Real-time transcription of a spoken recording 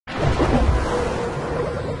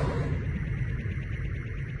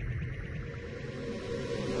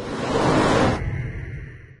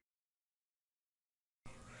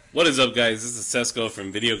What is up, guys? This is Sesko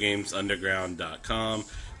from VideoGamesUnderground.com.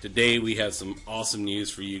 Today we have some awesome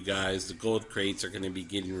news for you guys. The gold crates are going to be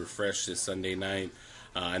getting refreshed this Sunday night.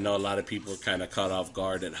 I know a lot of people are kind of caught off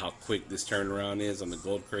guard at how quick this turnaround is on the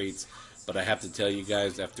gold crates, but I have to tell you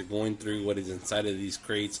guys, after going through what is inside of these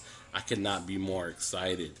crates, I could not be more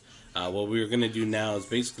excited. What we're going to do now is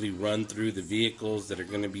basically run through the vehicles that are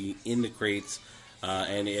going to be in the crates.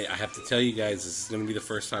 I have to tell you guys, this is going to be the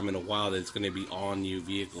first time in a while that it's going to be all new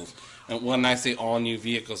vehicles. And when I say all new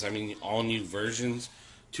vehicles, I mean all new versions.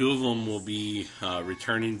 Two of them will be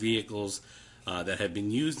returning vehicles that have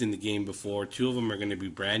been used in the game before. Two of them are going to be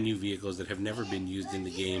brand new vehicles that have never been used in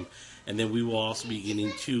the game. And then we will also be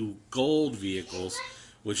getting two gold vehicles,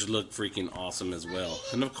 which look freaking awesome as well.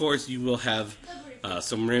 And of course, you will have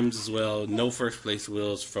some rims as well. No first place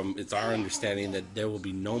wheels. It's our understanding that there will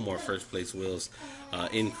be no more first place wheels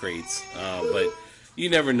in crates, but you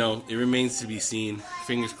never know. It remains to be seen.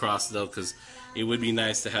 Fingers crossed though, because it would be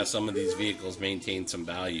nice to have some of these vehicles maintain some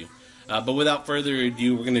value. But without further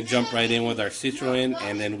ado, we're going to jump right in with our Citroen,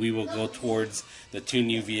 and then we will go towards the two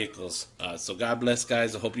new vehicles. So God bless,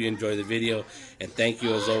 guys. I hope you enjoy the video, and thank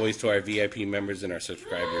you as always to our VIP members and our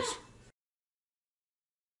subscribers.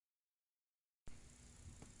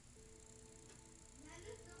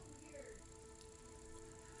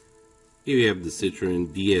 Here we have the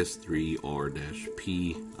Citroen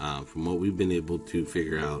DS3R-P. From what we've been able to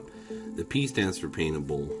figure out, the P stands for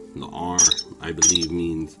paintable. The R, I believe,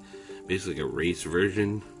 means basically a race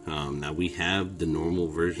version. Now we have the normal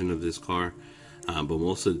version of this car, but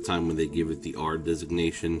most of the time when they give it the R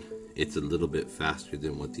designation, it's a little bit faster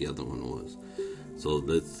than what the other one was. So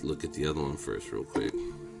let's look at the other one first real quick.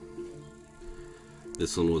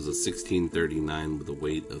 This one was a 1639 with a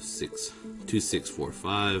weight of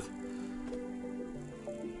 2645.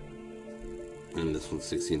 And this one's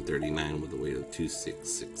 1639 with a weight of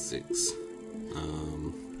 2666.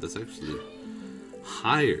 That's actually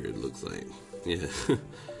higher, it looks like. Yeah.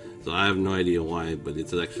 So I have no idea why, but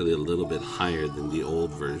it's actually a little bit higher than the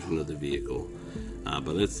old version of the vehicle.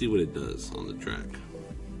 But let's see what it does on the track.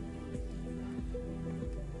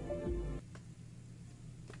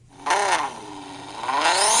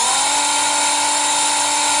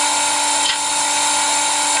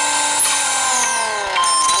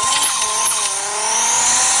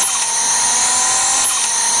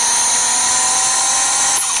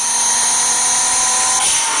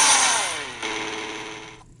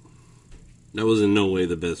 That was in no way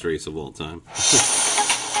the best race of all time.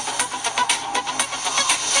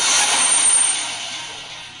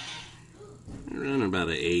 Around about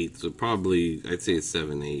an 8, so probably I'd say a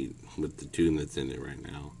 7-8 with the tune that's in it right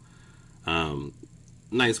now.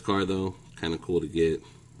 Nice car though, kind of cool to get.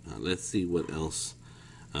 Let's see what else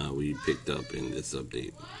we picked up in this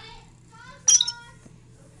update.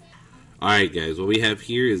 Alright guys, what we have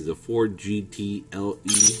here is the Ford GT LE,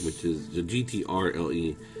 which is the GTR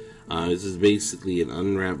LE. This is basically an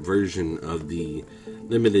unwrapped version of the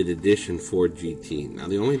limited edition Ford GT. Now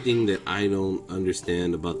the only thing that I don't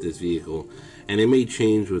understand about this vehicle, and it may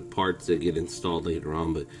change with parts that get installed later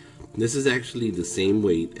on, but this is actually the same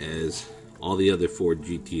weight as all the other Ford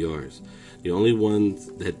GTRs. The only ones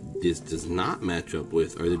that this does not match up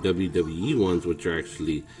with are the WWE ones, which are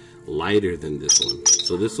actually lighter than this one.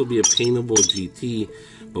 So this will be a paintable GT,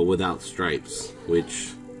 but without stripes,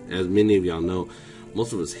 which, as many of y'all know,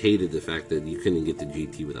 most of us hated the fact that you couldn't get the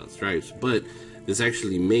GT without stripes, but this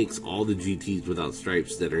actually makes all the GTs without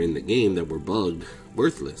stripes that are in the game that were bugged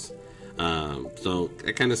worthless. So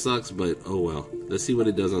that kind of sucks, but oh well. Let's see what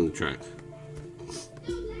it does on the track.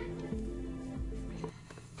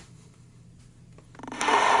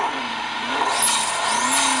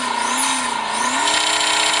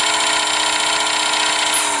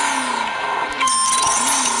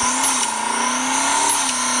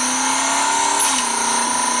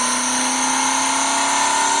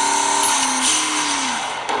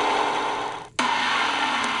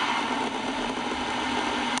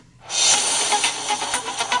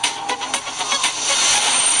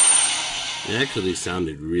 It actually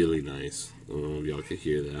sounded really nice. I don't know if y'all could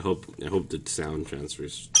hear that. I hope the sound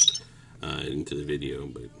transfers into the video,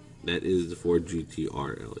 but that is the Ford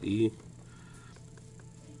GTR LE.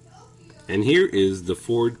 And here is the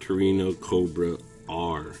Ford Torino Cobra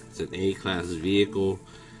R. It's an A-class vehicle,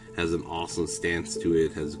 has an awesome stance to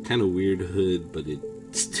it, has a kind of weird hood, but it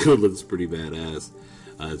still looks pretty badass.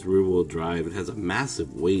 It's rear-wheel drive. It has a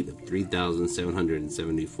massive weight of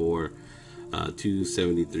 3,774.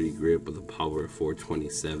 273 grip with a power of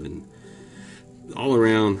 427. All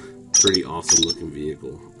around, pretty awesome looking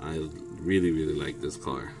vehicle. I really like this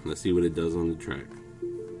car. Let's see what it does on the track.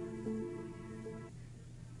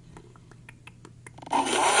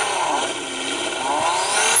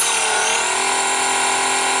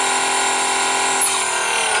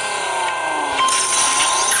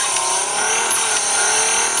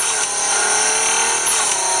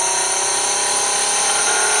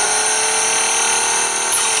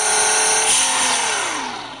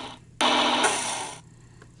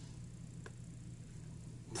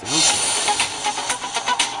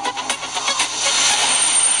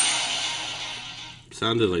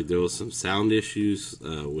 sounded like there was some sound issues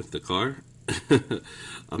with the car.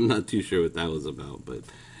 I'm not too sure what that was about, but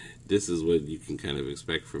this is what you can kind of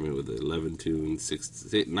expect from it with the 11 tune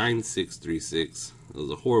 9636. It was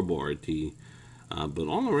a horrible RT, but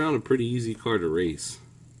all around a pretty easy car to race.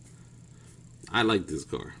 I like this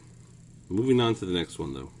car. Moving on to the next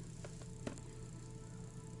one, though.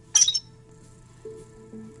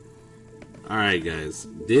 Alright, guys.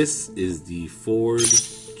 This is the Ford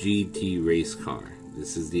GT race car.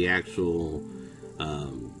 This is the actual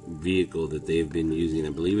vehicle that they've been using, I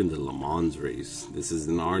believe, in the Le Mans race. This is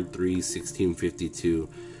an R3 1652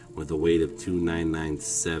 with a weight of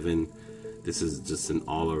 2997. This is just an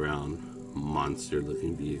all-around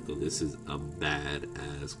monster-looking vehicle. This is a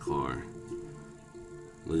badass car.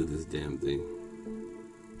 Look at this damn thing.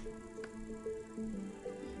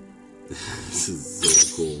 This is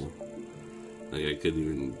so cool. Like, I couldn't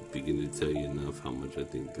even begin to tell you enough how much I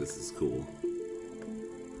think this is cool.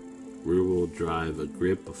 Rear-wheel drive, a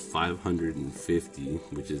grip of 550,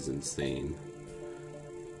 which is insane.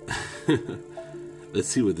 Let's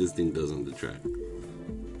see what this thing does on the track.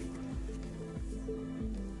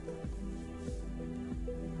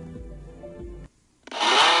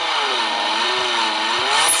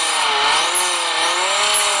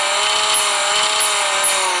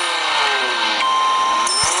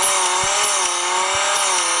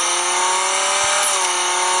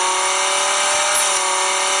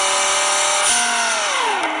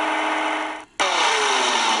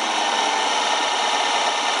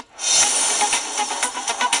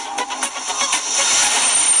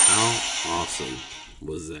 Awesome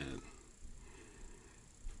was that?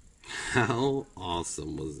 How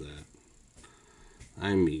awesome was that?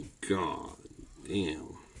 I mean, god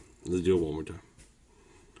damn. Let's do it one more time.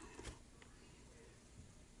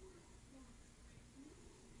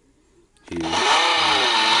 Here.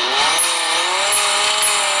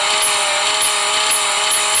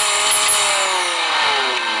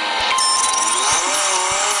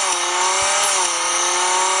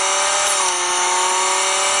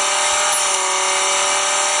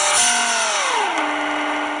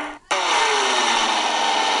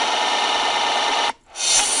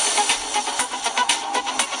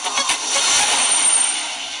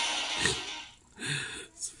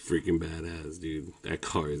 Freaking badass, dude. That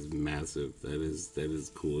car is massive. That is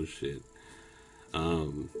cool as shit.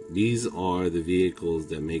 These are the vehicles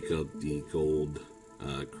that make up the gold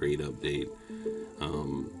crate update.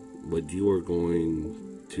 What you are going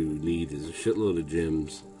to need is a shitload of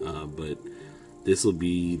gems, but this will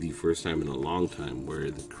be the first time in a long time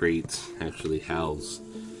where the crates actually house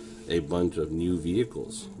a bunch of new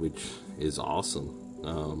vehicles, which is awesome.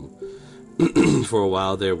 For a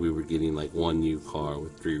while there, we were getting like one new car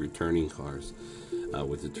with 3 returning cars,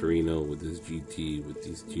 with the Torino, with this GT, with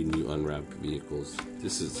these 2 new unwrapped vehicles.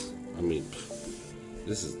 This is, I mean,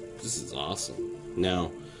 this is awesome. Now,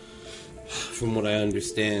 from what I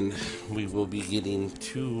understand, we will be getting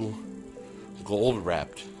 2 gold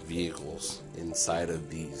wrapped vehicles inside of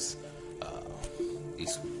these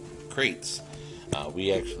crates.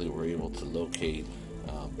 We actually were able to locate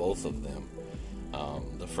both of them.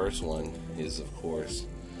 The first one is, of course,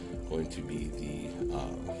 going to be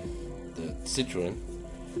the Citroen.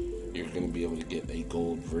 You're going to be able to get a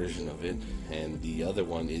gold version of it, and the other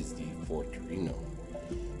one is the Ford Torino,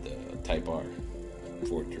 the Type R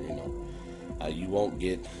Ford Torino. You won't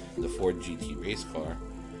get the Ford GT race car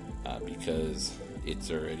because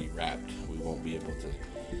it's already wrapped. We won't be able to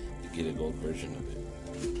get a gold version of it.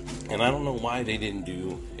 And I don't know why they didn't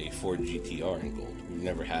do a Ford GTR in gold. We've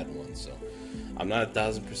never had one, so I'm not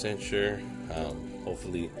 1000% sure.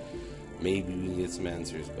 Hopefully, maybe we can get some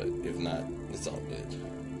answers, but if not, it's all good.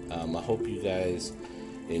 I hope you guys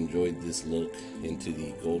enjoyed this look into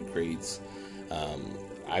the gold crates. I'm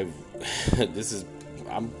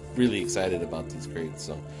really excited about these crates,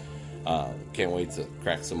 so can't wait to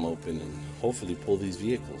crack some open and hopefully pull these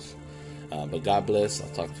vehicles. But God bless. I'll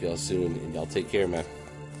talk to y'all soon, and y'all take care, man.